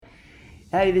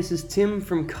Hey, this is Tim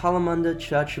from Kalamunda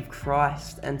Church of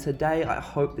Christ, and today I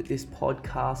hope that this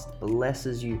podcast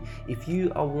blesses you. If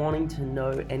you are wanting to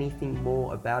know anything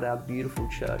more about our beautiful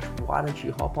church, why don't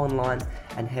you hop online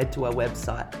and head to our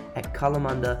website at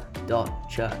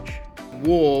kalamunda.church.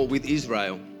 War with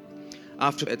Israel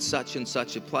after at such and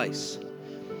such a place.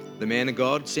 The man of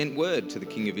God sent word to the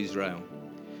king of Israel,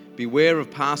 beware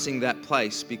of passing that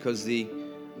place because the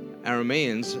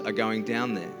Arameans are going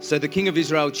down there. So the king of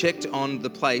Israel checked on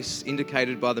the place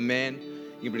indicated by the man,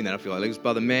 you can bring that up if you like,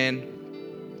 by the man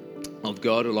of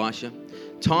God, Elisha.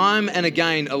 Time and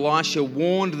again, Elisha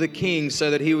warned the king so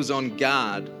that he was on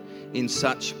guard in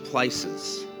such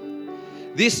places.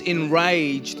 This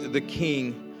enraged the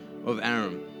king of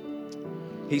Aram.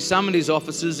 He summoned his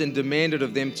officers and demanded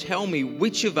of them, tell me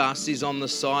which of us is on the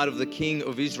side of the king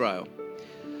of Israel.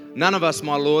 None of us,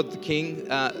 my lord the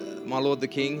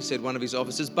king, said one of his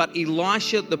officers, but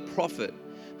Elisha the prophet,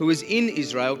 who is in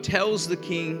Israel, tells the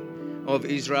king of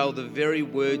Israel the very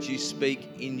words you speak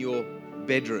in your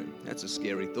bedroom. That's a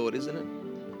scary thought, isn't it?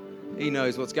 He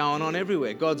knows what's going on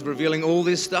everywhere. God's revealing all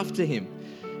this stuff to him.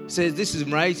 He says, this has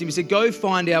enraged him. He said, go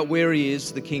find out where he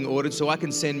is, the king ordered, so I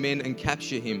can send men and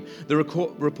capture him. The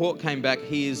report came back,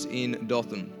 he is in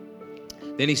Dothan.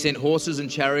 Then he sent horses and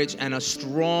chariots and a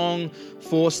strong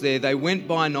force there. They went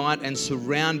by night and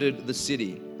surrounded the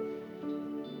city.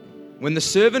 When the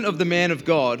servant of the man of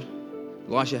God,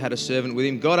 Elisha had a servant with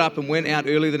him, got up and went out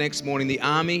early the next morning, the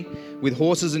army with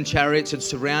horses and chariots had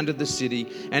surrounded the city.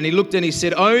 And he looked and he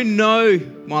said, oh no,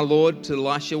 my lord, to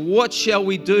Elisha, what shall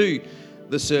we do?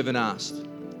 The servant asked.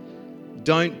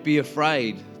 Don't be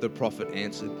afraid, the prophet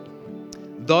answered.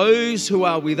 Those who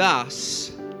are with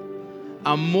us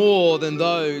are more than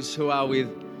those who are with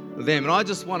them. And I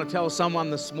just want to tell someone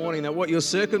this morning that what your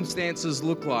circumstances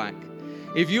look like,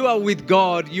 if you are with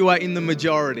God, you are in the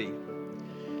majority.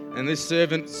 And this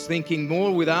servant's thinking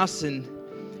more with us, and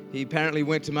he apparently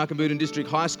went to Muckamboodin District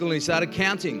High School and he started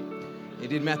counting. He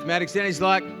did mathematics, and he's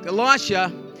like,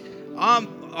 Elisha,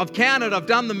 I've counted, I've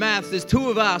done the maths, there's two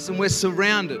of us and we're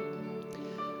surrounded.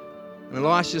 And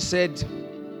Elisha said,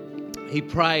 he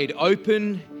prayed,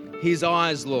 open his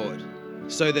eyes, Lord,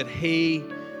 so that he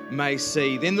may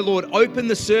see. Then the Lord opened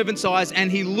the servant's eyes,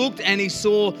 and he looked and he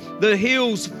saw the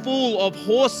hills full of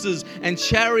horses and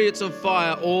chariots of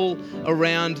fire all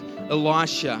around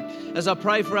Elisha. As I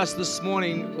pray for us this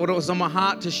morning, what was on my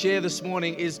heart to share this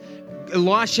morning is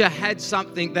Elisha had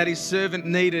something that his servant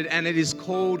needed, and it is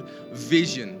called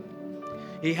vision.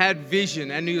 He had vision,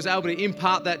 and he was able to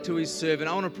impart that to his servant.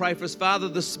 I want to pray for us. Father,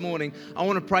 this morning, I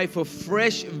want to pray for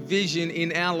fresh vision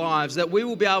in our lives, that we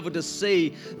will be able to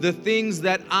see the things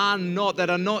that are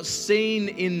not seen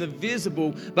in the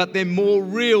visible, but they're more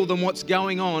real than what's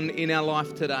going on in our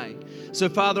life today. So,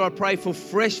 Father, I pray for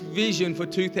fresh vision for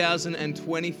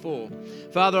 2024.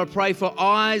 Father, I pray for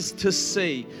eyes to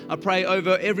see. I pray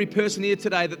over every person here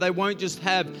today that they won't just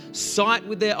have sight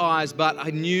with their eyes, but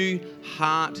a new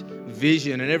heart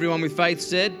vision. And everyone with faith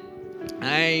said,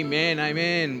 amen,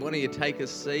 amen. Why don't you take a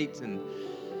seat and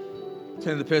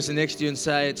turn to the person next to you and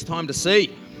say, it's time to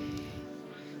see.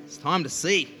 It's time to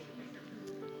see.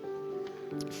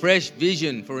 Fresh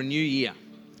vision for a new year.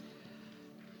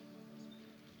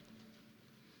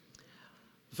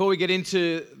 Before we get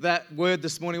into that word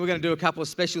this morning, we're going to do a couple of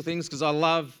special things because I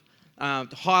love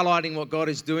highlighting what God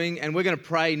is doing, and we're going to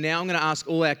pray now. I'm going to ask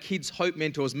all our Kids Hope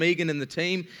mentors, Megan and the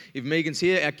team, if Megan's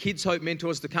here, our Kids Hope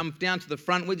mentors to come down to the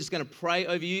front. We're just going to pray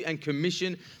over you and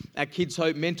commission our Kids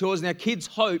Hope mentors. Now, Kids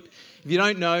Hope, if you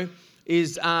don't know,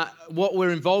 is what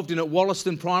we're involved in at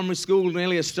Wollaston Primary School,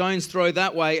 nearly a stone's throw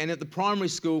that way. And at the primary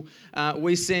school,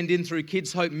 we send in through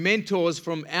Kids Hope mentors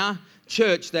from our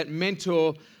church that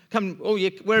mentor. Come,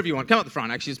 wherever you want. Come up the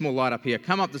front. Actually, it's more light up here.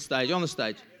 Come up the stage, on the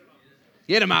stage.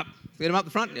 Get them up. Get them up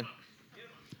the front. Yeah.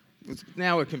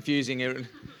 Now we're confusing it.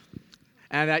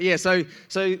 And so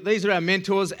these are our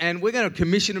mentors, and we're going to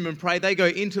commission them and pray. They go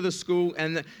into the school,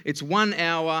 and it's 1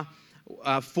 hour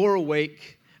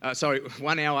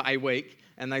 1 hour a week,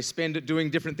 and they spend it doing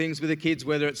different things with the kids,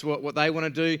 whether it's what they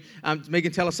want to do.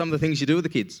 Megan, tell us some of the things you do with the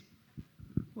kids.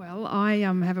 Well, I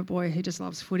have a boy who just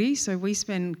loves footy, so we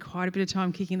spend quite a bit of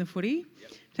time kicking the footy.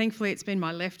 Yep. Thankfully, it's been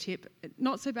my left hip.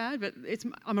 Not so bad, but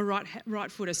I'm a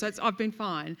right footer, so I've been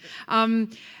fine.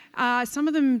 Some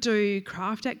of them do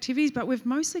craft activities, but we've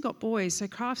mostly got boys, so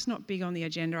craft's not big on the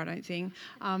agenda, I don't think.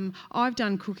 I've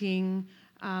done cooking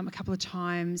a couple of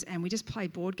times, and we just play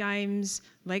board games,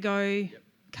 Lego,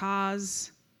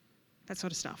 cars, that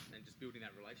sort of stuff. And just building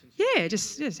that relationship? Yeah,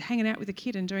 just hanging out with the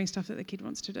kid and doing stuff that the kid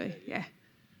wants to do, yeah.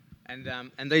 And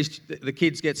the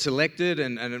kids get selected,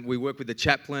 and we work with the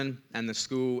chaplain and the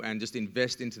school and just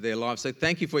invest into their lives. So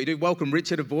thank you for what you do. Welcome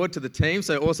Richard aboard to the team.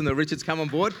 So awesome that Richard's come on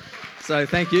board. So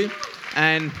thank you.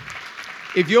 And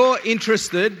if you're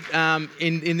interested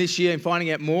in this year in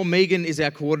finding out more, Megan is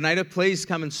our coordinator. Please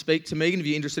come and speak to Megan if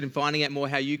you're interested in finding out more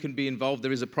how you can be involved.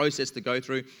 There is a process to go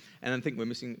through. And I think we're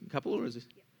missing a couple, or is this?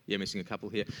 Yeah, missing a couple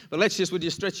here. But would you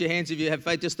stretch your hands if you have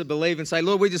faith just to believe and say,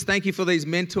 Lord, we just thank you for these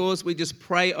mentors. We just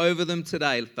pray over them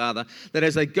today, Father, that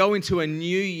as they go into a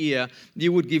new year,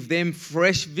 you would give them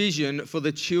fresh vision for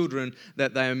the children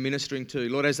that they are ministering to.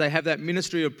 Lord, as they have that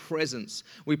ministry of presence,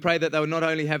 we pray that they would not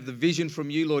only have the vision from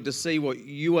you, Lord, to see what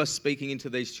you are speaking into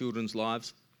these children's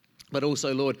lives, but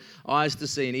also, Lord, eyes to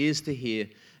see and ears to hear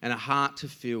and a heart to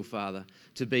feel, Father,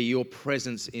 to be your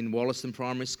presence in Wollaston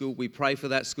Primary School. We pray for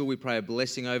that school. We pray a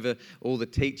blessing over all the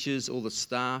teachers, all the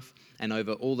staff, and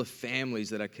over all the families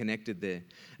that are connected there.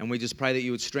 And we just pray that you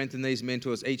would strengthen these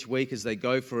mentors each week as they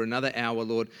go for another hour,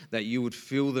 Lord, that you would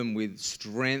fill them with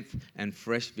strength and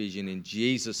fresh vision in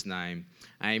Jesus' name.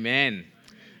 Amen.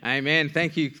 Amen.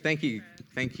 Thank you. Thank you.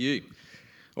 Thank you.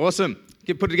 Awesome.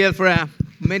 Get put together for our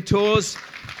mentors.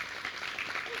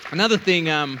 Another thing,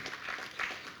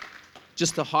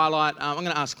 just to highlight, I'm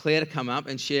going to ask Claire to come up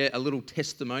and share a little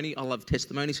testimony. I love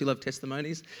testimonies. Who love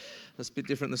testimonies? That's a bit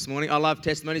different this morning. I love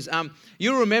testimonies.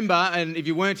 You'll remember, and if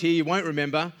you weren't here, you won't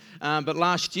remember, but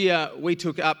last year we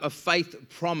took up a faith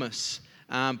promise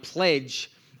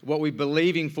pledge, what we're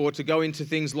believing for to go into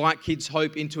things like Kids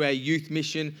Hope, into our youth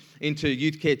mission, into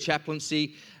youth care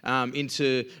chaplaincy,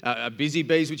 into Busy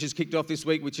Bees, which has kicked off this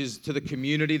week, which is to the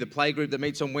community, the playgroup that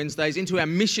meets on Wednesdays, into our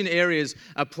mission areas,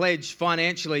 a pledge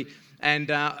financially.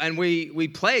 And we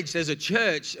pledged as a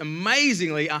church,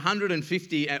 amazingly, over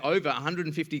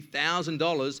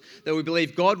 $150,000 that we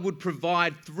believe God would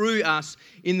provide through us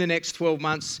in the next 12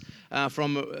 months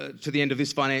to the end of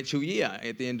this financial year,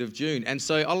 at the end of June. And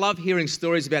so I love hearing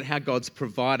stories about how God's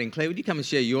providing. Claire, would you come and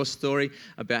share your story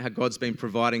about how God's been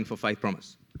providing for Faith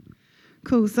Promise?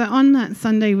 Cool. So on that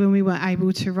Sunday when we were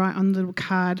able to write on the little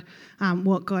card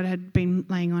what God had been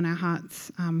laying on our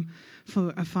hearts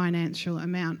for a financial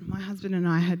amount, my husband and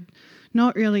I had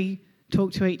not really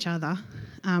talked to each other.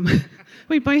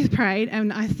 We both prayed,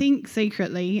 and I think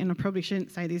secretly, and I probably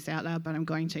shouldn't say this out loud, but I'm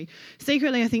going to.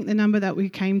 Secretly, I think the number that we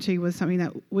came to was something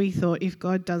that we thought, if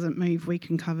God doesn't move, we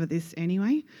can cover this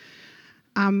anyway.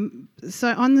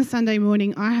 So on the Sunday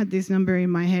morning, I had this number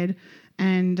in my head,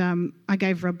 and I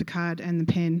gave Rob the card and the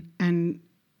pen, and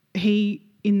he,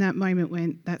 in that moment,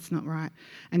 went, "That's not right,"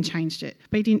 and changed it.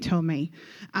 But he didn't tell me.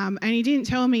 And he didn't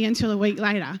tell me until a week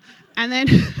later. And then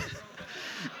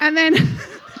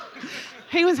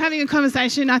he was having a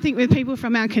conversation, I think, with people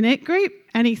from our Connect group,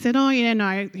 and he said, "Oh, yeah,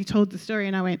 no," he told the story,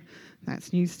 and I went,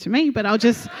 "That's news to me, but I'll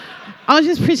just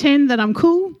pretend that I'm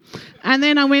cool." And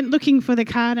then I went looking for the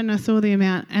card and I saw the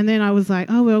amount, and then I was like,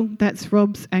 "Oh, well, that's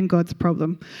Rob's and God's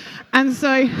problem." And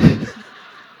so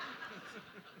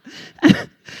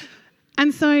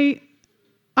and so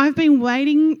I've been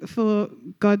waiting for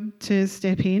God to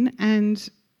step in, and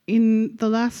in the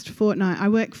last fortnight, I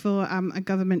work for a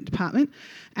government department,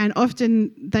 and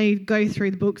often they go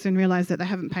through the books and realise that they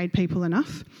haven't paid people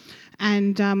enough.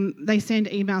 And they send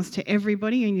emails to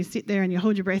everybody, and you sit there and you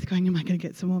hold your breath going, "Am I going to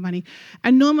get some more money?"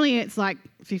 And normally it's like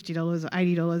 $50 or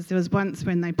 $80. There was once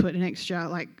when they put an extra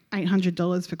like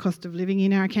 $800 for cost of living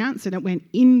in our accounts, and it went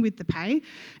in with the pay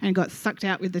and got sucked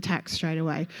out with the tax straight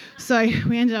away. So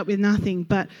we ended up with nothing.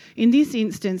 But in this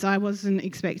instance, I wasn't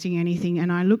expecting anything,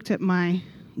 and I looked at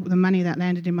the money that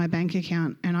landed in my bank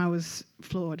account, and I was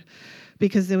floored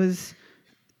because there was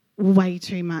way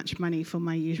too much money for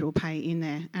my usual pay in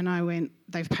there. And I went,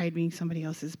 "They've paid me somebody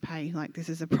else's pay, like this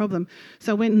is a problem."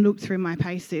 So I went and looked through my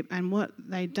pay slip, and what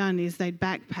they'd done is they'd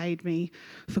back paid me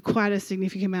for quite a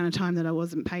significant amount of time that I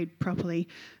wasn't paid properly,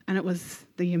 and it was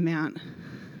the amount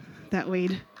that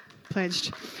we'd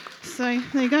pledged. So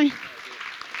there you go.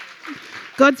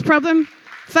 God's problem,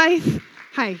 faith.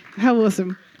 Hey, how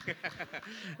awesome.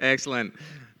 Excellent.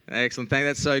 Excellent.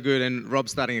 That's so good. And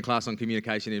Rob's starting a class on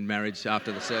communication in marriage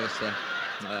after the service. So.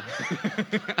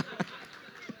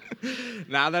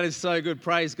 That is so good.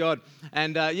 Praise God.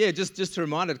 And just a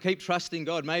reminder, keep trusting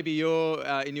God. Maybe you're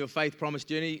in your faith promise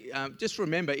journey. Just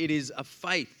remember, it is a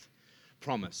faith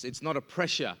promise. It's not a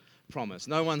pressure promise.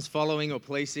 No one's following or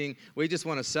policing. We just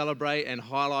want to celebrate and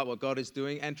highlight what God is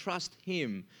doing and trust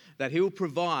Him that He'll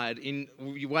provide in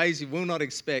ways you will not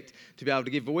expect to be able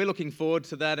to give. But we're looking forward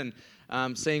to that and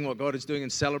seeing what God is doing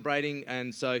and celebrating.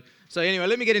 And so anyway,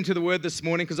 let me get into the word this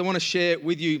morning because I want to share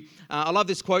with you. I love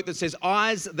this quote that says,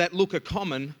 "Eyes that look are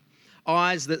common,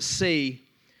 eyes that see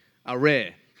are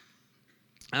rare."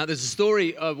 There's a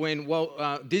story of when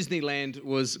Disneyland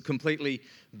was completely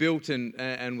built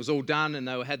and was all done, and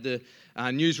they had the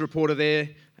news reporter there,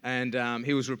 and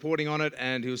he was reporting on it,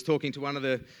 and he was talking to one of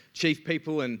the chief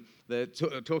people, and they're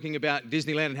talking about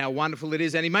Disneyland and how wonderful it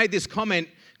is. And he made this comment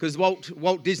because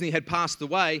Walt Disney had passed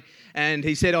away, and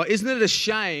he said, "Oh, isn't it a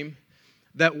shame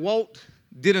that Walt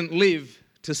didn't live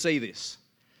to see this?"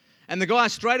 And the guy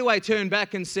straight away turned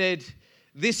back and said,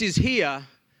 "This is here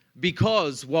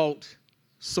because Walt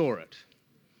saw it."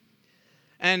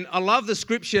 And I love the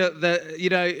scripture that,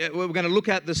 we're going to look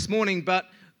at this morning, but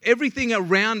everything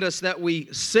around us that we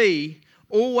see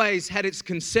always had its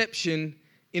conception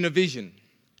in a vision.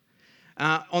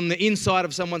 On the inside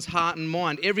of someone's heart and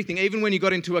mind. Everything, even when you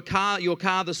got into your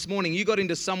car this morning, you got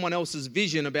into someone else's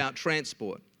vision about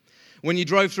transport. When you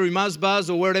drove through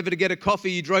Muzbuzz or wherever to get a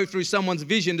coffee, you drove through someone's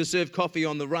vision to serve coffee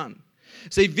on the run.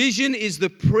 See, vision is the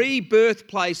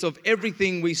pre-birthplace of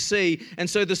everything we see. And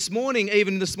so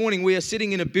even this morning, we are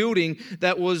sitting in a building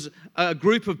that was a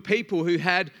group of people who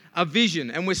had a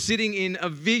vision. And we're sitting in a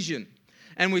vision.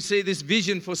 And we see this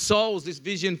vision for souls, this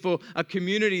vision for a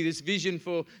community, this vision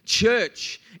for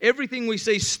church. Everything we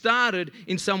see started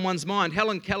in someone's mind.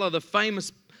 Helen Keller, the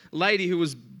famous lady who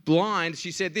was blind,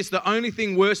 she said this: "The only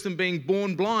thing worse than being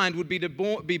born blind would be to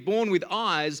be born with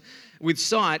eyes, with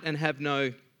sight, and have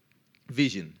no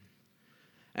vision."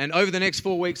 And over the next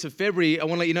 4 weeks of February, I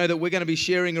want to let you know that we're going to be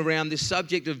sharing around this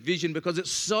subject of vision because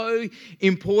it's so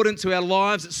important to our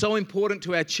lives. It's so important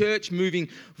to our church moving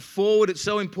forward. It's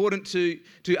so important to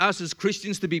us as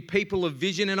Christians to be people of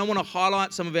vision. And I want to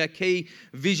highlight some of our key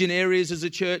vision areas as a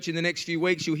church in the next few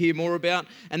weeks you'll hear more about.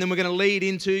 And then we're going to lead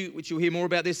into, which you'll hear more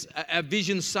about this, our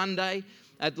Vision Sunday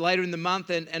later in the month.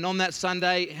 And on that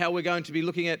Sunday, how we're going to be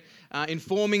looking at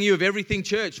informing you of everything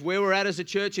church, where we're at as a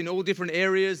church in all different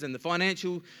areas and the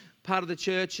financial part of the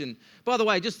church. And by the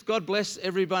way, just God bless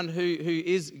everyone who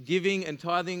is giving and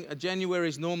tithing. January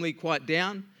is normally quite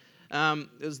down. It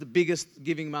was the biggest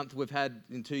giving month we've had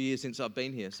in 2 years since I've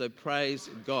been here. So praise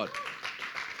God.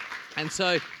 And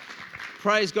so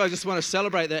praise God. I just want to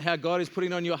celebrate that, how God is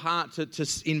putting on your heart to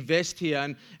invest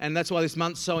here. And that's why this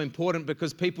month's so important,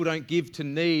 because people don't give to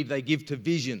need, they give to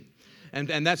vision.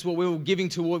 And that's what we're giving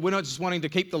toward. We're not just wanting to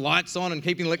keep the lights on and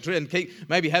keeping electricity and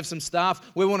maybe have some staff.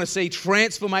 We want to see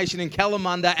transformation in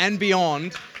Kalamunda and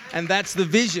beyond, and that's the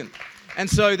vision. And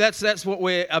so that's what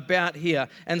we're about here.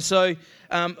 And so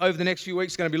over the next few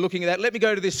weeks, we're going to be looking at that. Let me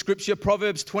go to this scripture,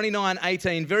 Proverbs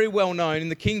 29:18, very well known in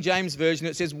the King James Version.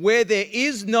 It says, "Where there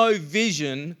is no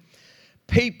vision,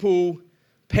 people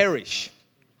perish."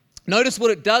 Notice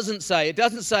what it doesn't say. It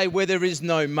doesn't say where there is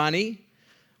no money,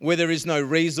 where there is no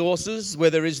resources, where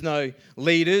there is no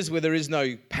leaders, where there is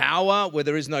no power, where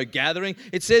there is no gathering.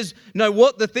 It says, no,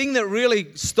 what the thing that really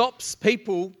stops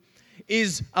people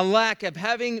is a lack of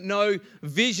having no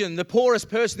vision. The poorest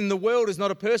person in the world is not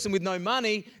a person with no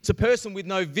money. It's a person with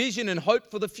no vision and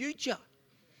hope for the future.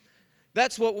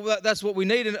 That's what we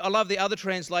need. And I love the other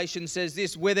translation says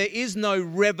this: where there is no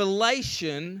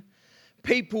revelation,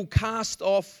 people cast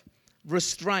off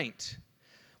restraint.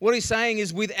 What he's saying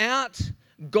is, without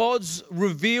God's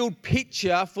revealed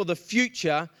picture for the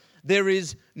future, there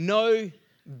is no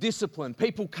discipline.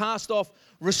 People cast off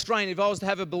restraint. If I was to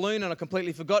have a balloon and I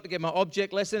completely forgot to get my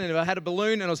object lesson, and if I had a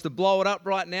balloon and I was to blow it up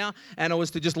right now and I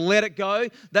was to just let it go,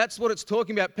 that's what it's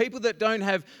talking about. People that don't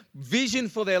have vision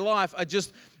for their life are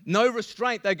just no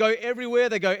restraint. They go everywhere,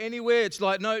 they go anywhere. It's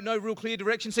like no real clear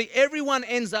direction. See, everyone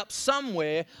ends up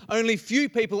somewhere. Only few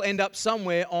people end up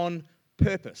somewhere on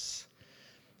purpose.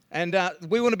 And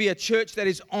we want to be a church that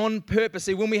is on purpose.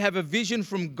 See, when we have a vision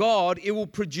from God, it will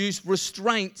produce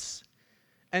restraints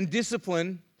and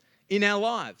discipline in our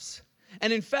lives.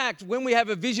 And in fact, when we have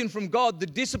a vision from God, the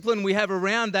discipline we have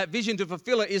around that vision to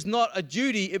fulfill it is not a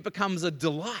duty, it becomes a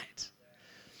delight.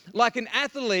 Like an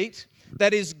athlete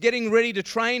that is getting ready to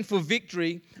train for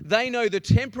victory, they know the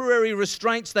temporary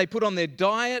restraints they put on their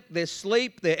diet, their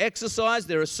sleep, their exercise,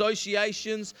 their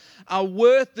associations are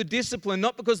worth the discipline,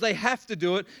 not because they have to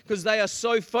do it, because they are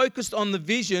so focused on the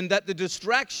vision that the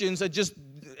distractions are just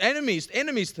enemies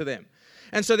to them.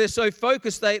 And so they're so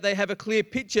focused, they have a clear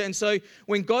picture. And so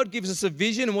when God gives us a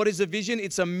vision, and what is a vision?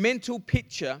 It's a mental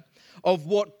picture of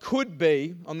what could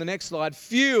be, on the next slide,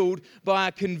 fueled by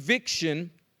a conviction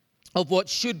of what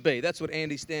should be. That's what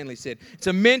Andy Stanley said. It's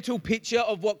a mental picture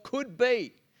of what could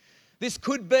be. This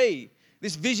could be,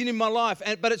 this vision in my life,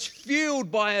 but it's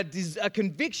fueled by a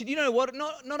conviction. You know what?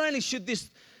 Not only should this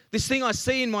thing I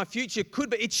see in my future could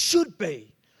be, it should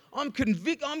be. I'm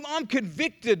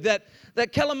convicted that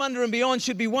Kalamunda and beyond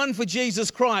should be one for Jesus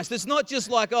Christ. It's not just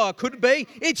like, oh, it could be.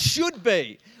 It should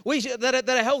be. That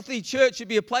a healthy church should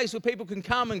be a place where people can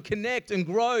come and connect and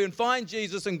grow and find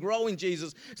Jesus and grow in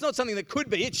Jesus. It's not something that could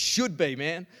be. It should be,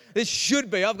 man. It should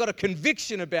be. I've got a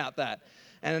conviction about that.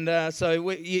 And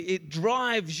it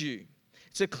drives you.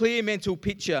 It's a clear mental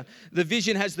picture. The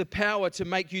vision has the power to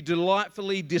make you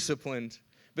delightfully disciplined,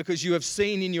 because you have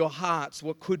seen in your hearts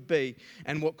what could be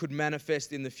and what could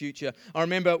manifest in the future. I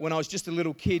remember when I was just a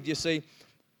little kid, you see,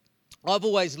 I've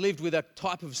always lived with a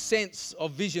type of sense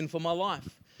of vision for my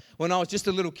life. When I was just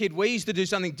a little kid, we used to do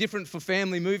something different for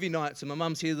family movie nights. And my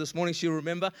mum's here this morning, she'll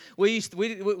remember. We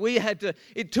had to,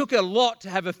 it took a lot to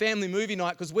have a family movie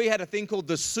night, because we had a thing called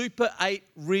the Super 8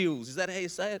 Reels. Is that how you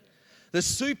say it? The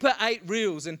Super 8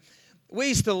 Reels. And we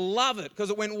used to love it, because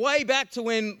it went way back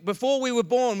to before we were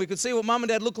born. We could see what mum and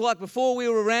dad looked like before we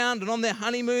were around and on their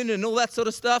honeymoon and all that sort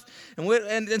of stuff.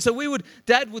 And so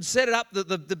Dad would set it up,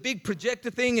 the big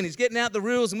projector thing, and he's getting out the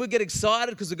reels, and we'd get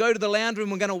excited because we go to the lounge room,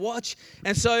 we're going to watch.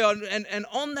 And so, and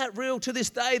on that reel to this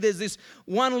day, there's this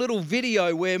one little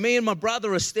video where me and my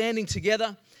brother are standing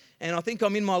together, and I think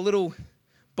I'm in my little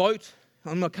boat,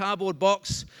 on my cardboard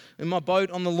box, in my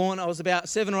boat on the lawn. I was about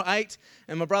 7 or 8,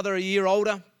 and my brother a year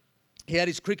older. He had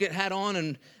his cricket hat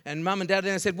on, and mum and dad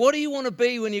then said, "What do you want to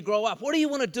be when you grow up? What do you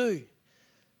want to do?"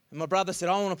 And my brother said,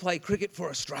 "I want to play cricket for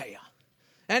Australia."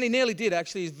 And he nearly did,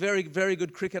 actually. He's a very, very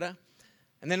good cricketer.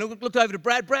 And then I looked over to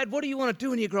Brad. "Brad, what do you want to do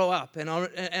when you grow up?"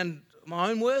 And my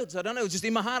own words, I don't know, it was just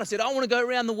in my heart. I said, "I want to go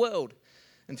around the world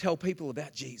and tell people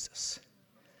about Jesus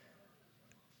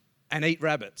and eat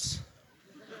rabbits."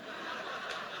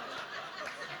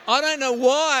 I don't know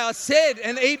why I said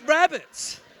and eat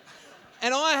rabbits.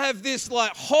 And I have this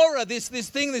like horror, this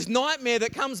thing, this nightmare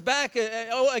that comes back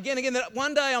again, that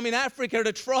one day I'm in Africa at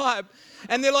a tribe,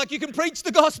 and they're like, "You can preach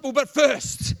the gospel, but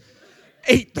first,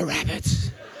 eat the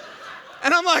rabbits."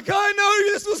 And I'm like, I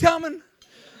knew this was coming.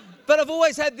 But I've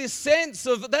always had this sense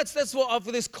of, that's what I've,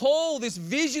 this call, this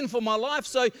vision for my life.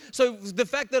 So the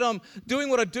fact that I'm doing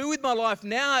what I do with my life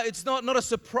now, it's not a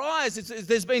surprise.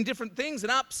 There's been different things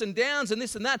and ups and downs and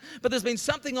this and that, but there's been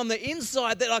something on the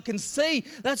inside that I can see.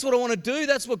 That's what I want to do.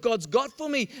 That's what God's got for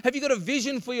me. Have you got a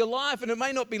vision for your life? And it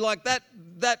may not be like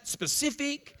that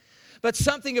specific, but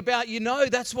something about,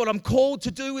 that's what I'm called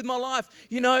to do with my life.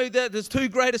 That there's 2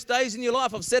 greatest days in your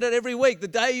life. I've said it every week. The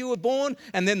day you were born,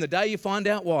 and then the day you find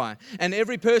out why. And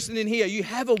every person in here, you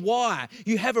have a why.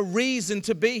 You have a reason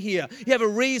to be here. You have a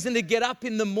reason to get up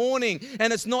in the morning.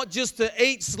 And it's not just to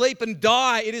eat, sleep, and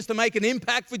die. It is to make an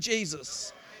impact for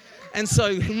Jesus. And so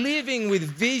living with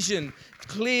vision,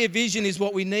 clear vision, is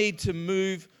what we need to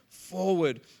move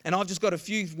forward. And I've just got a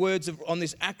few words on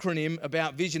this acronym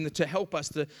about vision to help us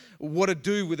to what to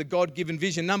do with a God-given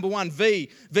vision. Number 1, V.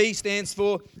 V stands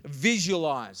for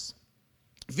visualize.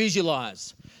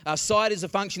 Visualize. Sight is a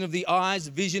function of the eyes.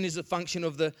 Vision is a function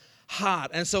of the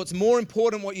heart. And so it's more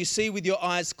important what you see with your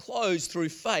eyes closed through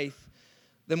faith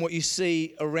than what you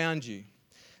see around you.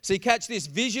 See, catch this.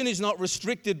 Vision is not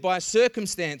restricted by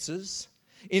circumstances.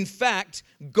 In fact,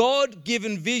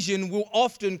 God-given vision will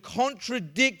often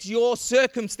contradict your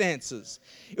circumstances.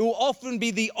 It will often be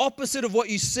the opposite of what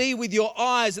you see with your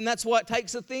eyes, and that's why it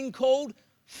takes a thing called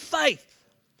faith.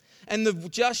 And the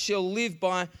just shall live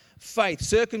by faith.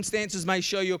 Circumstances may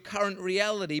show your current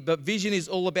reality, but vision is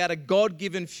all about a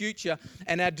God-given future,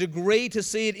 and our degree to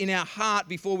see it in our heart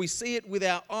before we see it with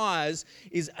our eyes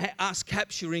is us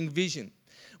capturing vision.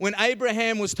 When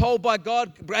Abraham was told by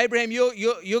God, "Abraham, you're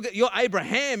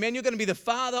Abraham, man, you're going to be the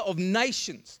father of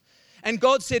nations." And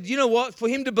God said, "You know what? For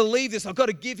him to believe this, I've got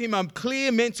to give him a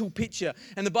clear mental picture."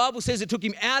 And the Bible says it took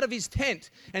him out of his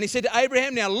tent. And he said to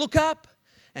Abraham, "Now look up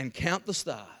and count the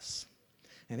stars."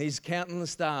 And he's counting the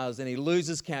stars, and he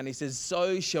loses count. He says,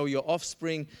 "So shall your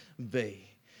offspring be."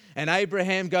 And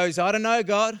Abraham goes, "I don't know,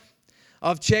 God.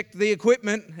 I've checked the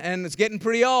equipment, and it's getting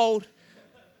pretty old.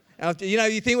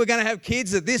 You think we're going to have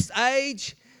kids at this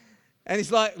age?" And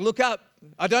he's like, "Look up.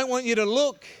 I don't want you to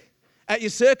look at your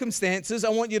circumstances. I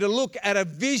want you to look at a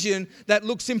vision that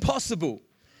looks impossible."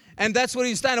 And that's what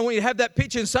he's saying. I want you to have that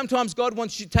picture. And sometimes God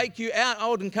wants to take you out. I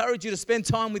would encourage you to spend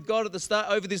time with God at the start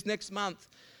over this next month.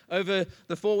 Over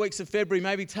the 4 weeks of February,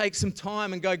 maybe take some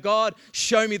time and go, "God,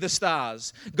 show me the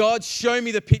stars. God, show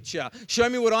me the picture. Show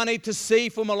me what I need to see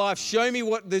for my life. Show me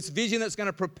what this vision that's going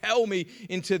to propel me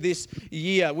into this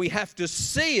year." We have to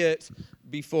see it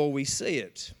before we see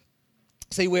it.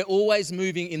 See, we're always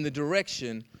moving in the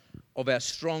direction of our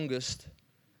strongest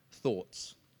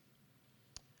thoughts.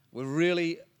 We're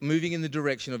really moving in the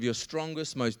direction of your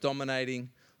strongest, most dominating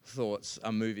thoughts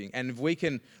are moving. And if we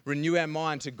can renew our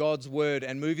mind to God's word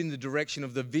and move in the direction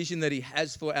of the vision that he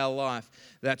has for our life,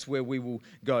 that's where we will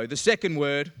go. The second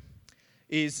word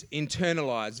is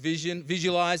internalize. Vision,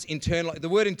 visualize, internalize. The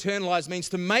word internalize means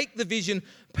to make the vision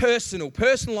personal.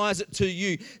 Personalize it to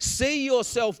you. See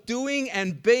yourself doing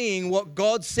and being what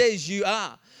God says you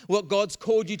are, what God's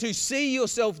called you to. See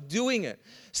yourself doing it.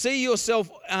 See yourself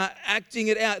acting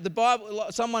it out. The Bible,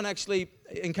 someone actually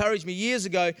encouraged me years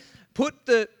ago, put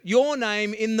your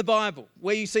name in the Bible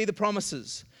where you see the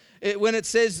promises. When it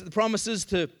says the promises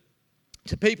to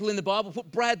people in the Bible, put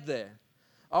Brad there.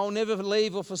 I'll never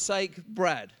leave or forsake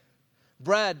Brad.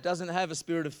 Brad doesn't have a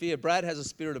spirit of fear. Brad has a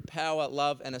spirit of power,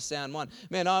 love, and a sound mind.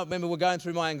 Man, I remember we're going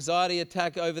through my anxiety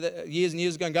attack over the years and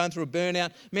years ago, going through a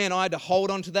burnout. Man, I had to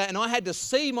hold on to that, and I had to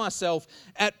see myself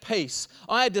at peace.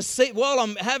 I had to see, while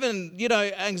I'm having,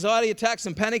 anxiety attacks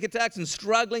and panic attacks and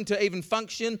struggling to even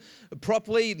function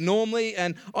properly, normally,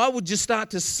 and I would just start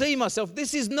to see myself,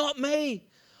 this is not me.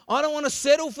 I don't want to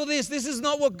settle for this. This is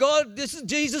not what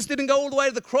Jesus didn't go all the way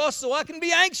to the cross so I can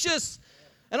be anxious.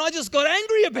 And I just got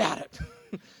angry about it.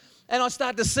 And I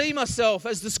start to see myself,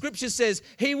 as the scripture says,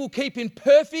 he will keep in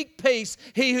perfect peace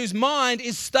he whose mind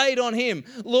is stayed on him.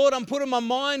 Lord, I'm putting my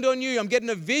mind on you. I'm getting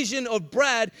a vision of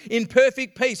Brad in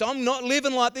perfect peace. I'm not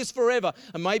living like this forever.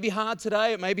 It may be hard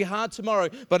today. It may be hard tomorrow.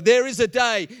 But there is a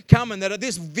day coming that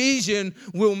this vision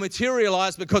will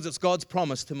materialize because it's God's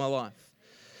promise to my life.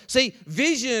 See,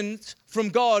 visions from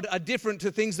God are different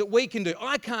to things that we can do.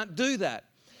 I can't do that.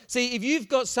 See, if you've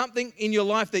got something in your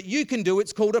life that you can do,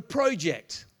 it's called a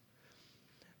project.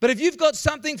 But if you've got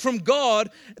something from God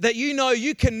that you know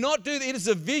you cannot do, it is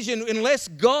a vision. Unless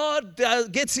God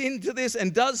gets into this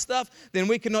and does stuff, then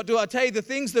we cannot do it. I tell you, the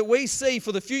things that we see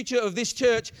for the future of this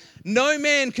church, no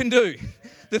man can do.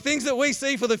 The things that we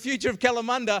see for the future of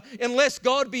Kalamunda, unless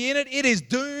God be in it, it is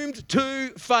doomed to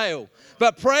fail.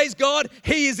 But praise God,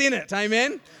 he is in it.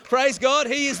 Amen. Praise God,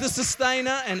 he is the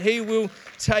sustainer and he will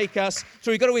take us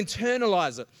through. You've got to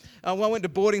internalize it. I went to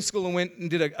boarding school and went and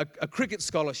did a cricket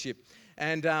scholarship.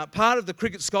 And part of the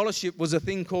cricket scholarship was a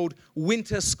thing called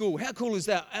winter school. How cool is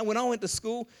that? And when I went to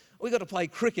school, we got to play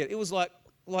cricket. It was like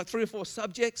 3 or 4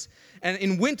 subjects. And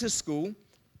in winter school,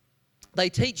 they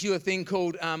teach you a thing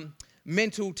called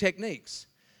mental techniques.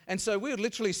 And so we would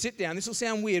literally sit down. This will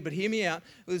sound weird, but hear me out.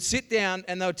 We would sit down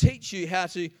and they'll teach you how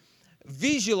to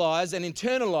visualize and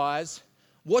internalize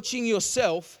watching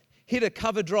yourself hit a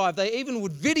cover drive. They even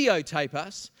would videotape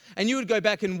us, and you would go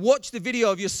back and watch the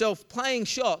video of yourself playing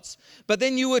shots, but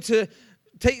then you were to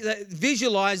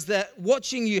visualize that,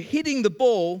 watching you hitting the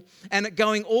ball and it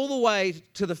going all the way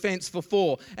to the fence for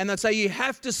 4. And they'd say you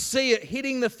have to see it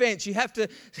hitting the fence. You have to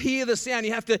hear the sound.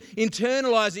 You have to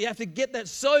internalize it. You have to get that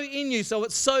so in you so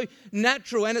it's so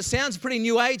natural. And it sounds pretty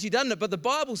new agey, doesn't it? But the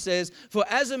Bible says, for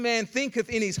as a man thinketh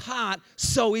in his heart,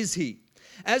 so is he.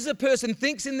 As a person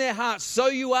thinks in their heart, so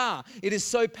you are. It is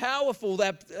so powerful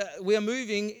that we are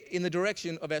moving in the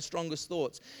direction of our strongest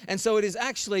thoughts. And so it is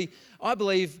actually, I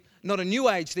believe, not a new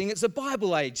age thing, it's a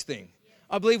Bible age thing.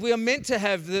 I believe we are meant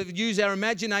to use our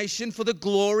imagination for the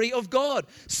glory of God.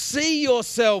 See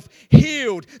yourself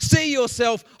healed. See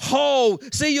yourself whole.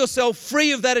 See yourself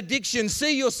free of that addiction.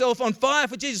 See yourself on fire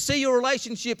for Jesus. See your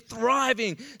relationship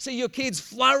thriving. See your kids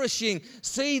flourishing.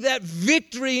 See that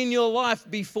victory in your life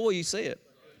before you see it.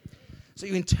 So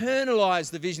you internalize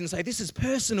the vision and say, this is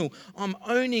personal. I'm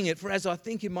owning it, for as I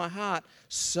think in my heart,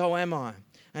 so am I.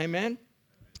 Amen?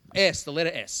 S, the letter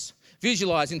S.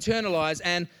 Visualize, internalize,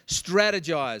 and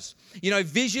strategize.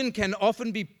 Vision can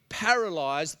often be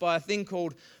paralyzed by a thing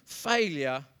called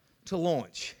failure to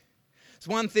launch. It's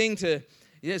one thing to,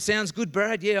 it sounds good,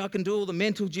 Brad. Yeah, I can do all the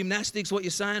mental gymnastics, what you're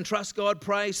saying, trust God,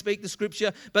 pray, speak the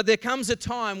scripture. But there comes a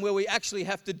time where we actually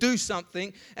have to do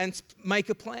something and make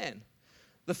a plan.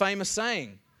 The famous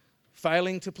saying,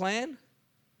 failing to plan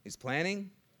is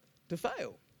planning to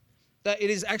fail. That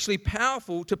it is actually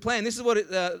powerful to plan. This is what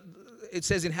it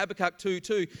says in Habakkuk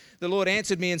 2:2. The Lord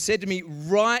answered me and said to me,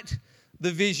 write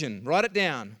the vision, write it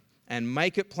down, and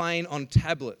make it plain on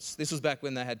tablets. This was back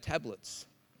when they had tablets.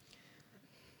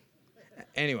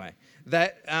 Anyway,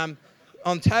 that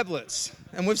on tablets,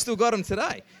 and we've still got them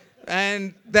today,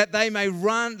 and that he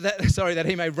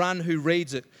may run who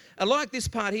reads it. I like this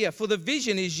part here. For the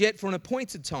vision is yet for an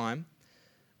appointed time,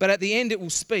 but at the end it will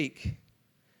speak.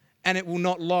 And it will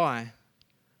not lie.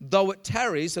 Though it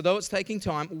tarries, so though it's taking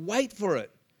time, wait for it,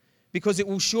 because it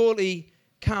will surely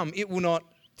come. It will not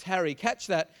tarry. Catch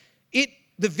that. The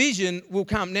vision will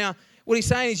come. Now, what he's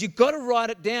saying is you've got to write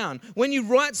it down. When you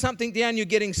write something down, you're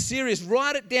getting serious.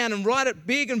 Write it down and write it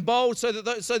big and bold so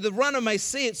the runner may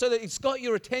see it, so that it's got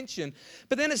your attention.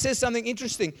 But then it says something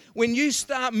interesting. When you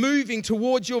start moving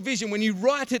towards your vision, when you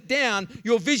write it down,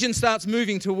 your vision starts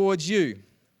moving towards you.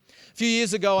 A few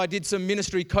years ago, I did some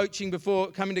ministry coaching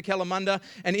before coming to Kalamunda,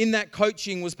 and in that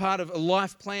coaching was part of a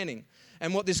life planning.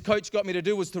 And what this coach got me to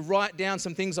do was to write down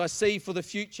some things I see for the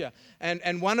future.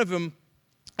 And one of them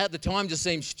at the time just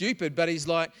seemed stupid, but he's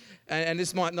like, and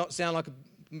this might sound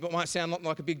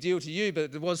like a big deal to you,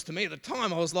 but it was to me at the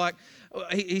time. I was like,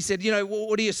 he said,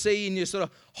 what do you see in your sort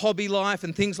of hobby life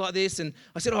and things like this? And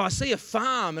I said, I see a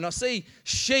farm and I see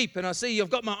sheep and I see I've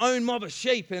got my own mob of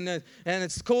sheep and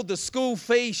it's called the school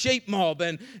fee sheep mob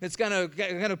and it's going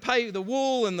to pay the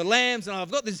wool and the lambs and I've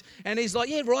got this. And he's like,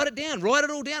 yeah, write it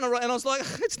all down. And I was like,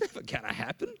 it's never going to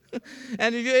happen.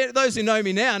 And those who know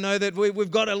me now know that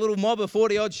we've got a little mob of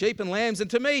 40-odd sheep and lambs.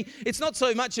 And to me, it's not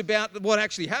so much about what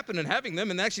actually happened and having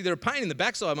them. And actually, they're a pain in the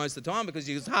backside most of the time because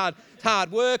it's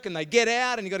hard work and they get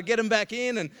out and you've got to get them back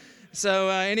in. And so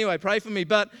anyway, pray for me.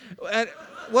 But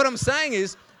what I'm saying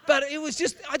is, but it was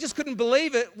just, I just couldn't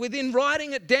believe it. Within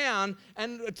writing it down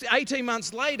and 18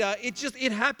 months later,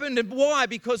 it happened. And why?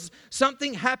 Because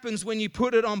something happens when you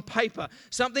put it on paper.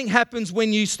 Something happens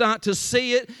when you start to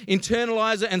see it,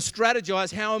 internalize it and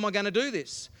strategize, how am I going to do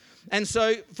this? And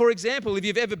so, for example, if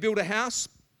you've ever built a house,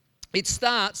 it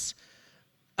starts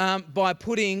not by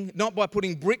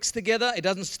putting bricks together. It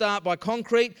doesn't start by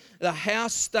concrete. The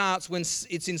house starts when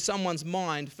it's in someone's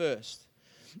mind first.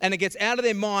 And it gets out of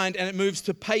their mind and it moves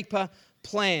to paper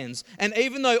plans. And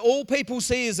even though all people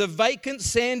see is a vacant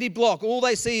sandy block, all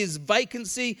they see is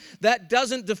vacancy, that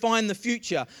doesn't define the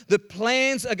future. The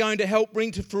plans are going to help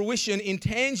bring to fruition in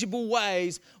tangible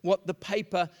ways what the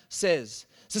paper says.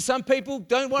 So some people,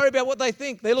 don't worry about what they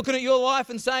think. They're looking at your life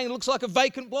and saying, it looks like a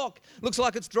vacant block. Looks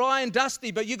like it's dry and dusty.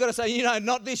 But you've got to say,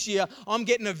 not this year. I'm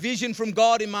getting a vision from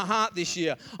God in my heart this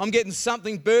year. I'm getting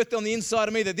something birthed on the inside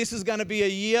of me that this is going to be a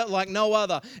year like no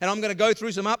other. And I'm going to go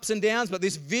through some ups and downs, but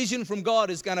this vision from God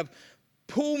is going to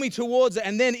pull me towards it.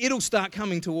 And then it'll start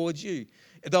coming towards you.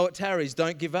 Though it tarries,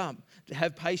 don't give up.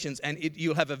 Have patience. And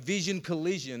you'll have a vision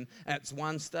collision at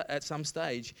some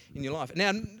stage in your life.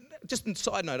 Now, just a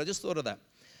side note, I just thought of that.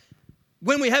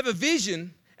 When we have a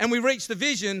vision and we reach the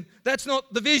vision, that's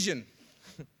not the vision.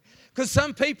 Because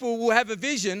some people will have a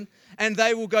vision and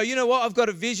they will go, you know what, I've got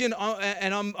a vision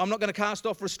and I'm not going to cast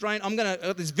off restraint. I've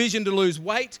got this vision to lose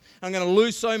weight. I'm going to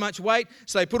lose so much weight.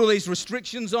 So they put all these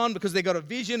restrictions on because they've got a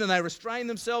vision and they restrain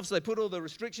themselves. So they put all the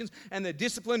restrictions and they're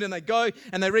disciplined and they go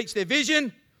and they reach their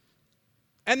vision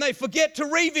and they forget to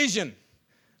revision.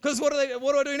 Because what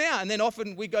do I do now? And then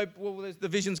often we go, well, the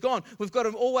vision's gone. We've got to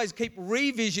always keep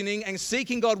revisioning and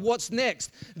seeking God, what's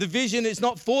next? The vision is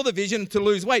not for the vision to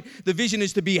lose weight. The vision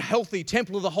is to be a healthy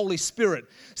temple of the Holy Spirit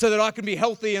so that I can be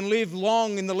healthy and live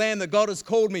long in the land that God has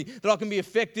called me, that I can be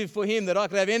effective for Him, that I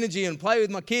can have energy and play with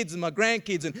my kids and my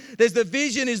grandkids. And the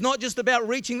vision is not just about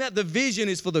reaching that. The vision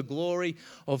is for the glory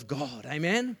of God.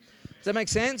 Amen? Does that make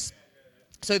sense?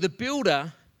 So the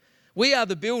builder, we are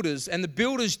the builders, and the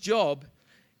builder's job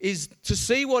is to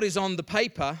see what is on the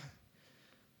paper,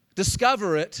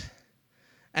 discover it,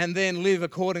 and then live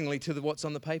accordingly to what's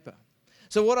on the paper.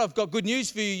 So what I've got good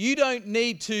news for you, you don't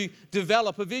need to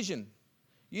develop a vision.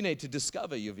 You need to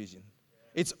discover your vision.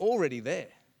 It's already there.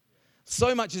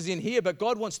 So much is in here, but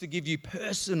God wants to give you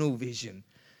personal vision.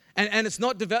 And it's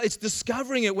not it's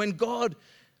discovering it when God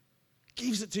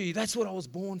gives it to you. That's what I was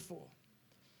born for.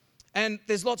 And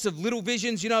there's lots of little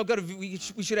visions. We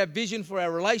should have vision for our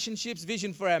relationships,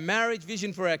 vision for our marriage,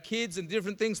 vision for our kids, and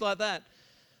different things like that.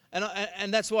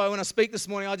 And that's why when I speak this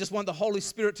morning, I just want the Holy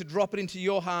Spirit to drop it into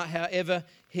your heart however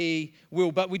He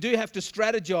will. But we do have to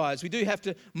strategize. We do have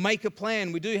to make a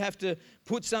plan. We do have to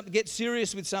get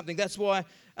serious with something. That's why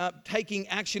taking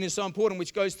action is so important,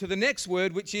 which goes to the next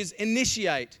word, which is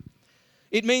initiate.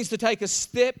 It means to take a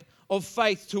step of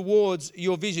faith towards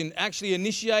your vision. Actually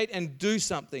initiate and do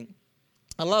something.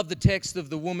 I love the text of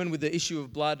the woman with the issue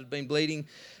of blood, had been bleeding,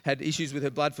 had issues with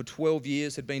her blood for 12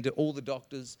 years, had been to all the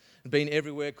doctors, had been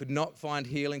everywhere, could not find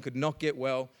healing, could not get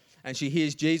well. And she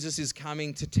hears Jesus is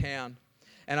coming to town.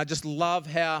 And I just love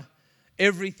how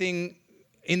everything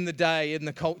in the day, in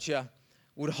the culture,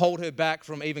 would hold her back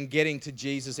from even getting to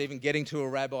Jesus, even getting to a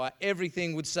rabbi.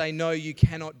 Everything would say, no, you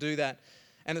cannot do that.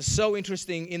 And it's so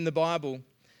interesting in the Bible,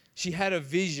 she had a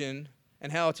vision,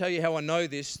 and I'll tell you how I know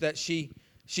this, that she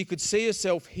could see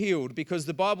herself healed, because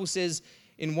the Bible says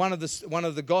in one of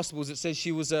the Gospels, it says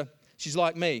she's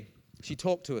like me. She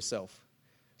talked to herself.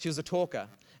 She was a talker.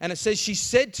 And it says she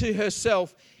said to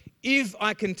herself, if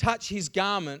I can touch His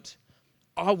garment,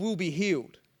 I will be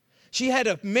healed. She had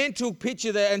a mental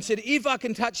picture there and said, if I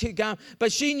can touch his garment.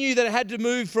 But she knew that it had to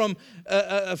move from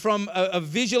a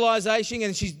visualization,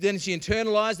 and then she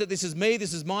internalized that this is me,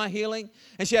 this is my healing.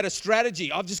 And she had a strategy.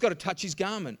 I've just got to touch his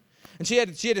garment. And she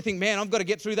had to think, man, I've got to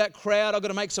get through that crowd. I've got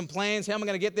to make some plans. How am I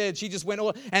going to get there? And she just went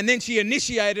all, and then she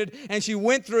initiated, and she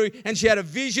went through, and she had a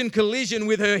vision collision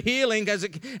with her healing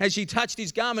as she touched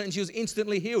his garment, and she was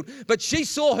instantly healed. But she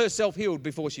saw herself healed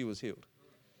before she was healed.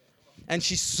 And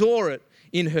she saw it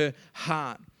in her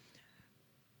heart.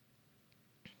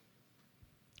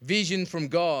 Vision from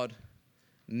God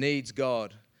needs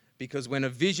God, because when a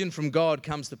vision from God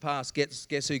comes to pass,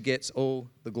 guess who gets all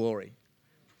the glory?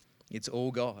 It's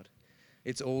all God.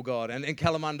 It's all God. And in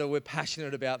Kalamunda, we're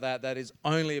passionate about that. That is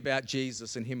only about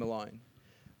Jesus and Him alone.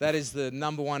 That is the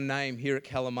number one name here at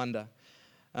Kalamunda,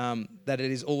 that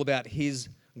it is all about His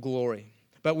glory.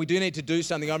 But we do need to do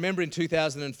something. I remember in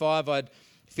 2005, I'd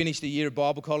finished a year of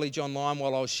Bible college online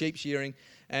while I was sheep shearing,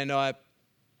 and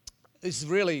this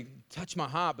really touched my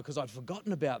heart because I'd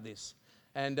forgotten about this.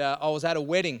 And I was at a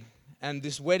wedding, and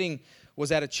this wedding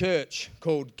was at a church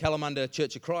called Kalamunda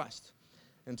Church of Christ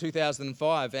in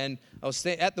 2005. And I was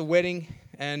at the wedding,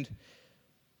 and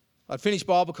I'd finished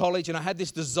Bible college, and I had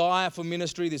this desire for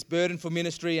ministry, this burden for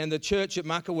ministry, and the church at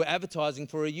Mucka were advertising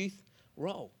for a youth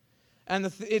role. And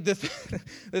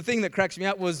the thing that cracks me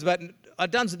up was that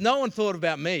no one thought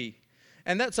about me.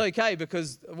 And that's okay,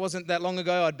 because it wasn't that long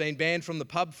ago I'd been banned from the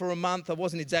pub for a month. I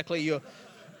wasn't exactly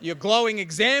your glowing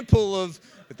example of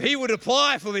he would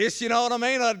apply for this, you know what I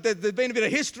mean? There'd been a bit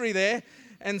of history there.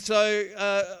 And so,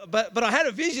 but I had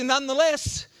a vision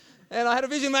nonetheless. And I had a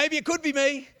vision, maybe it could be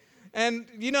me. And,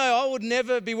 you know, I would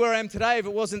never be where I am today if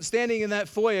it wasn't standing in that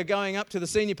foyer going up to the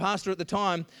senior pastor at the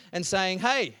time and saying,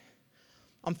 hey,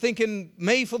 I'm thinking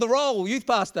me for the role, youth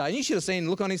pastor. And you should have seen the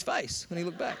look on his face when he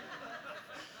looked back.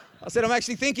 I said, I'm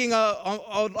actually thinking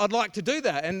I'd like to do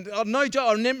that. And I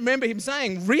remember him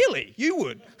saying, really, you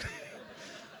would?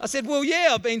 I said, well, yeah,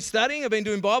 I've been studying, I've been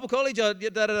doing Bible college, and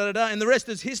the rest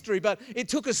is history. But it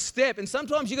took a step, and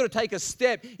sometimes you've got to take a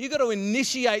step. You've got to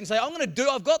initiate and say,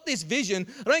 I've got this vision.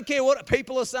 I don't care what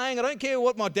people are saying. I don't care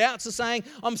what my doubts are saying.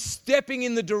 I'm stepping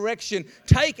in the direction.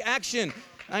 Take action.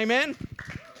 Amen?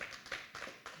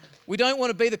 We don't want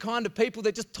to be the kind of people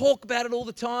that just talk about it all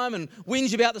the time and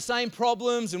whinge about the same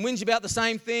problems and whinge about the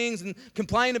same things and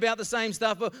complain about the same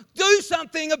stuff. But do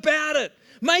something about it.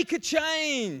 Make a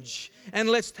change. And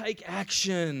let's take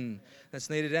action. That's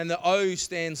needed. And the O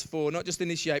stands for not just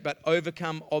initiate, but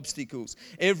overcome obstacles.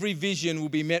 Every vision will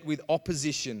be met with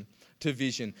opposition to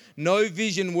vision. No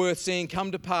vision worth seeing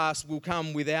come to pass will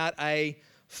come without a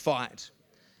fight.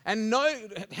 And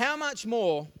how much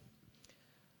more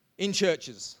in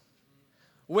churches,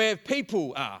 where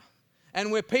people are. And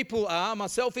where people are,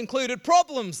 myself included,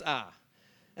 problems are.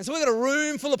 And so we've got a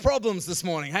room full of problems this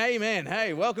morning. Hey, man,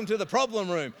 hey, welcome to the problem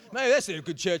room. Maybe that's a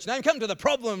good church name. Come to the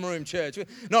problem room church.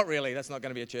 Not really, that's not going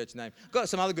to be a church name. Got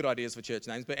some other good ideas for church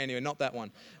names, but anyway, not that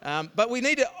one. But we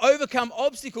need to overcome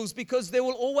obstacles because there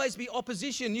will always be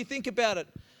opposition. You think about it.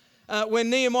 When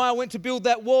Nehemiah went to build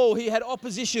that wall, he had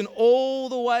opposition all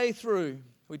the way through.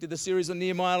 We did the series on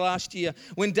Nehemiah last year.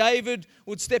 When David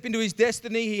would step into his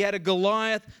destiny, he had a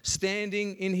Goliath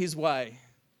standing in his way.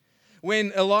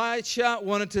 When Elisha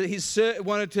wanted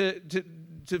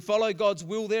to follow God's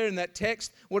will there in that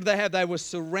text, what did they have? They were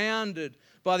surrounded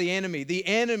by the enemy. The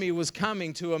enemy was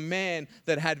coming to a man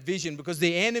that had vision, because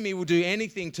the enemy will do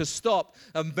anything to stop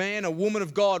a man, a woman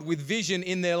of God with vision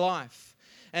in their life.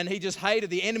 And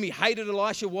the enemy hated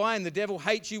Elisha. Why? And the devil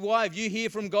hates you. Why? If you hear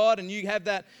from God and you have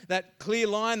that clear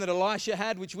line that Elisha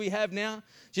had, which we have now,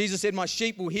 Jesus said, my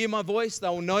sheep will hear my voice. They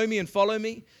will know me and follow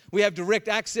me. We have direct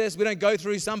access. We don't go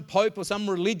through some pope or some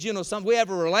religion we have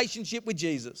a relationship with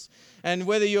Jesus. And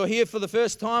whether you're here for the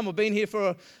first time or been here for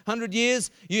 100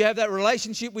 years, you have that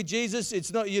relationship with Jesus.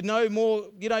 It's not, you're no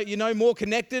more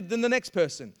connected than the next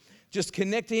person. Just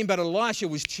connect to him. But Elisha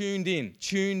was tuned in.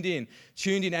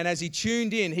 And as he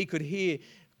tuned in, he could hear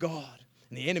God.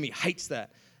 And the enemy hates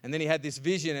that. And then he had this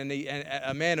vision, and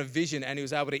a man of vision, and he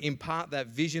was able to impart that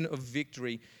vision of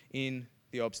victory in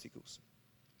the obstacles.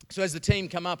 So as the team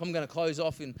come up, I'm going to close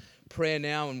off in prayer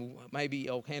now, and maybe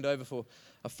I'll hand over for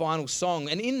a final song.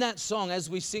 And in that song, as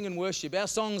we sing and worship, our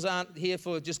songs aren't here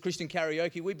for just Christian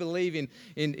karaoke. We believe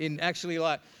in actually,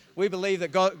 like, we believe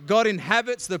that God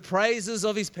inhabits the praises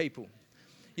of his people.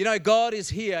 You know, God is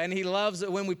here, and he loves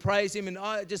it when we praise him. And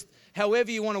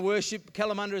however you want to worship,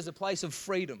 Kalamunda is a place of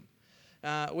freedom.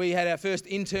 We had our first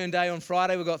intern day on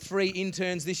Friday. We've got 3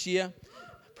 interns this year.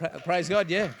 Praise God,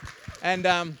 yeah.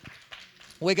 And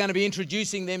We're going to be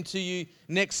introducing them to you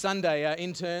next Sunday, our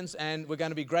interns, and we're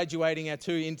going to be graduating our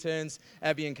 2 interns,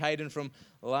 Abby and Caden, from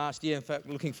last year. In fact,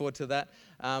 looking forward to that.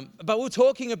 But we're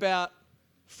talking about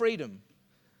freedom.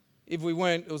 If we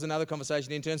weren't, it was another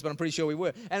conversation, interns, but I'm pretty sure we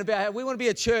were. And about how we want to be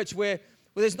a church where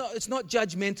it's not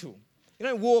judgmental. You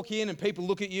don't walk in and people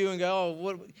look at you and go, oh,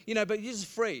 what, but you're just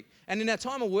free. And in our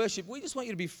time of worship, we just want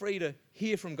you to be free to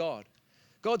hear from God.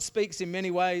 God speaks in many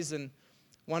ways, and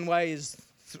one way is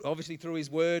obviously through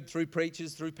His Word, through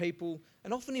preachers, through people.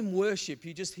 And often in worship,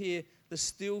 you just hear the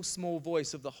still small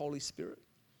voice of the Holy Spirit.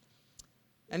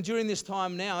 And during this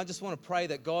time now, I just want to pray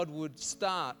that God would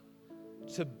start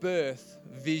to birth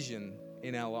vision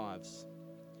in our lives.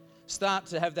 Start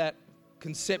to have that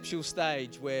conceptual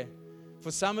stage where,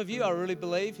 for some of you, I really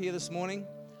believe here this morning,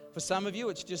 for some of you,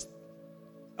 it's just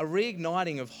a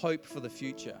reigniting of hope for the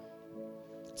future.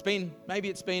 Maybe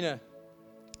it's been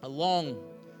a long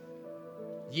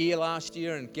year last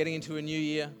year and getting into a new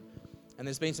year, and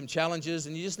there's been some challenges,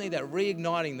 and you just need that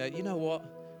reigniting that, you know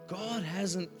what, God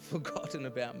hasn't forgotten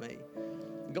about me.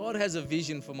 God has a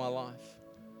vision for my life.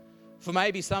 For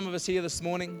maybe some of us here this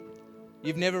morning,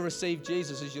 you've never received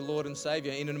Jesus as your Lord and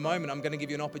Savior. In a moment, I'm going to give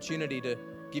you an opportunity to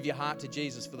give your heart to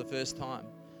Jesus for the first time.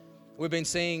 We've been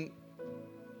seeing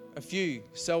a few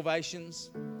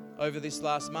salvations over this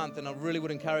last month, and I really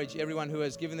would encourage everyone who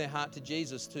has given their heart to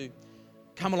Jesus to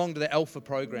come along to the Alpha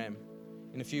program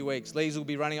in a few weeks. Lee's will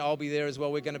be running. I'll be there as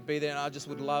well. We're going to be there, and I just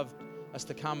would love us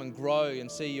to come and grow and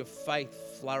see your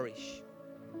faith flourish.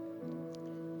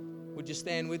 Would you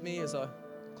stand with me as I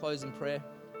close in prayer?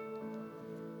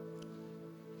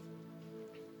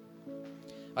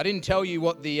 I didn't tell you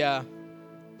what the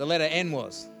letter N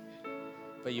was,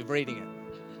 but you're reading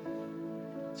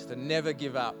it. Just to never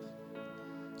give up.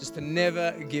 Just to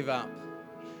never give up.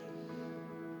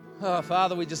 Oh,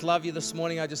 Father, we just love you this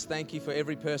morning. I just thank you for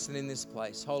every person in this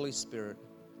place. Holy Spirit,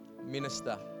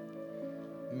 minister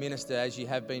as you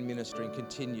have been ministering.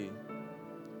 Continue.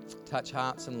 Touch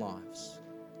hearts and lives.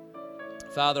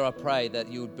 Father, I pray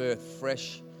that you would birth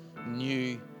fresh,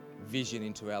 new vision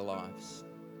into our lives.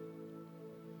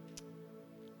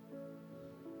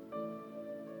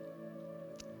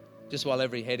 Just while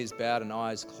every head is bowed and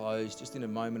eyes closed, just in a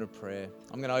moment of prayer,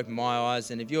 I'm going to open my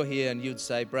eyes. And if you're here and you'd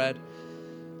say, Brad,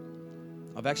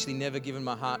 I've actually never given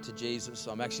my heart to Jesus.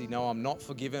 I'm not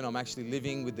forgiven. I'm actually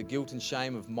living with the guilt and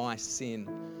shame of my sin,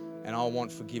 and I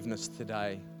want forgiveness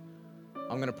today.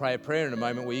 I'm going to pray a prayer in a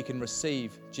moment where you can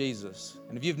receive Jesus.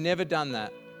 And if you've never done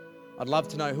that, I'd love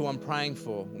to know who I'm praying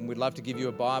for, and we'd love to give you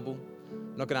a Bible.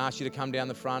 I'm not going to ask you to come down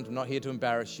the front. I'm not here to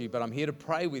embarrass you, but I'm here to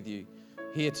pray with you,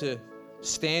 here to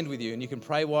stand with you, and you can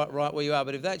pray right where you are.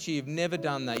 But if that's you, you've never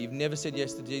done that, you've never said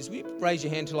yes to Jesus, will you raise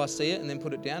your hand till I see it and then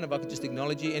put it down? If I could just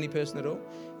acknowledge you. Any person at all?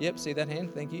 Yep, see that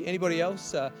hand, thank you. Anybody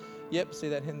else? Yep, see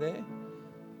that hand there.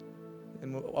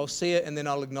 And I'll see it and then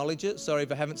I'll acknowledge it. Sorry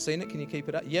if I haven't seen it, can you keep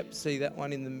it up? Yep, see that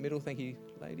one in the middle, thank you,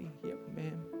 lady. Yep,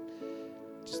 ma'am.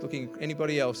 Just looking,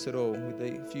 anybody else at all with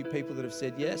the few people that have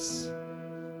said yes?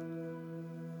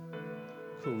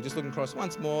 Cool, just looking across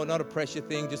once more, not a pressure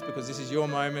thing, just because this is your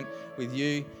moment with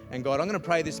you and God. I'm going to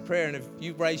pray this prayer, and if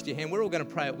you've raised your hand, we're all going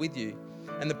to pray it with you.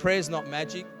 And the prayer's not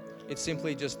magic, it's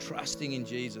simply just trusting in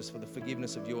Jesus for the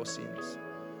forgiveness of your sins.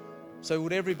 So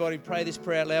would everybody pray this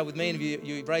prayer out loud with me? And if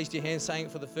you've raised your hand saying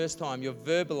it for the first time, you're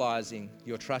verbalizing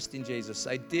your trust in Jesus.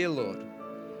 Say, Dear Lord,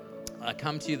 I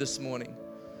come to you this morning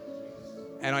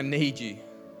and I need you.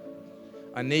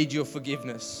 I need your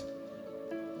forgiveness.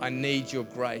 I need your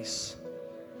grace.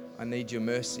 I need your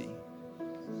mercy.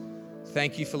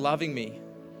 Thank you for loving me.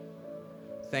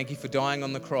 Thank you for dying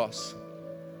on the cross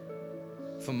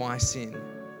for my sin.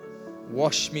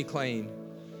 Wash me clean.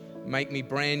 Make me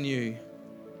brand new.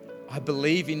 I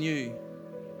believe in you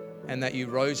and that you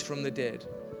rose from the dead.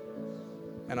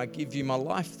 And I give you my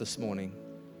life this morning.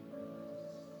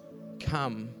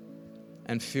 Come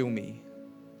and fill me.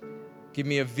 Give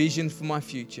me a vision for my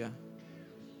future.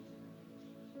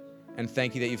 And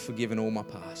thank you that you've forgiven all my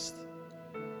past.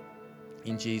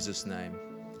 In Jesus' name,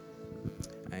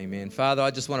 amen. Father,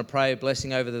 I just want to pray a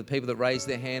blessing over the people that raised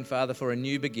their hand, Father, for a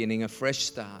new beginning, a fresh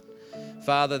start.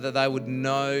 Father, that they would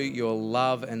know your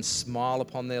love and smile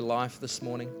upon their life this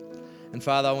morning. And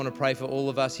Father, I want to pray for all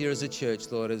of us here as a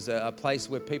church, Lord, as a place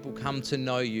where people come to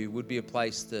know you, would be a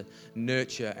place to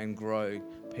nurture and grow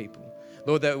people.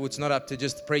 Lord, that it's not up to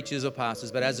just preachers or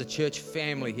pastors, but as a church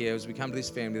family here, as we come to this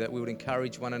family, that we would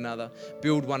encourage one another,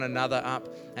 build one another up,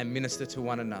 and minister to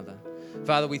one another.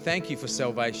 Father, we thank you for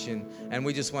salvation, and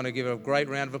we just want to give a great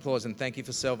round of applause and thank you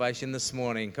for salvation this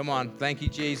morning. Come on, thank you,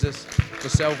 Jesus, for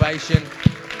salvation.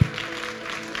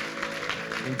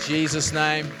 In Jesus'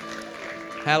 name.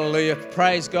 Hallelujah.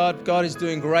 Praise God. God is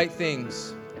doing great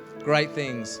things. Great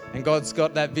things. And God's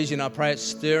got that vision. I pray it's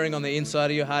stirring on the inside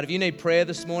of your heart. If you need prayer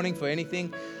this morning for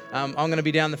anything, I'm going to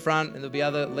be down the front and there'll be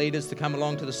other leaders to come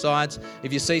along to the sides.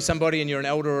 If you see somebody and you're an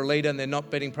elder or a leader and they're not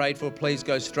being prayed for, please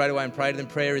go straight away and pray to them.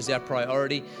 Prayer is our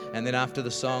priority. And then after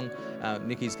the song,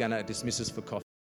 Nikki's going to dismiss us for coffee.